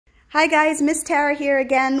Hi guys, Miss Tara here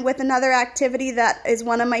again with another activity that is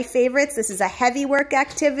one of my favorites. This is a heavy work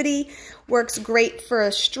activity. Works great for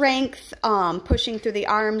strength, pushing through the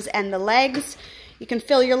arms and the legs. You can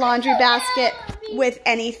fill your laundry basket with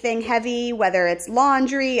anything heavy, whether it's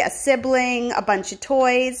laundry, a sibling, a bunch of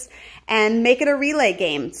toys, and make it a relay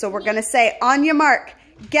game. So we're gonna say, on your mark,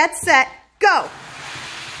 get set, go.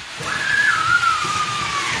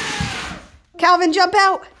 Calvin, jump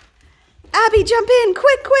out. Abby, jump in,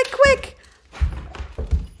 quick, quick, quick.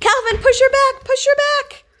 Calvin, push her back, push her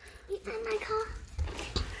back. My car.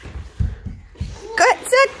 Get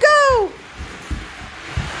set, go.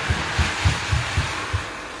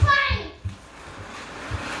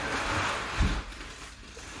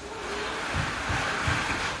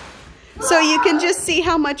 So you can just see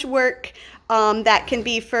how much work that can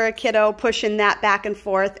be for a kiddo, pushing that back and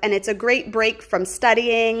forth. And it's a great break from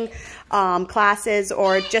studying classes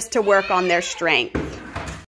or just to work on their strength.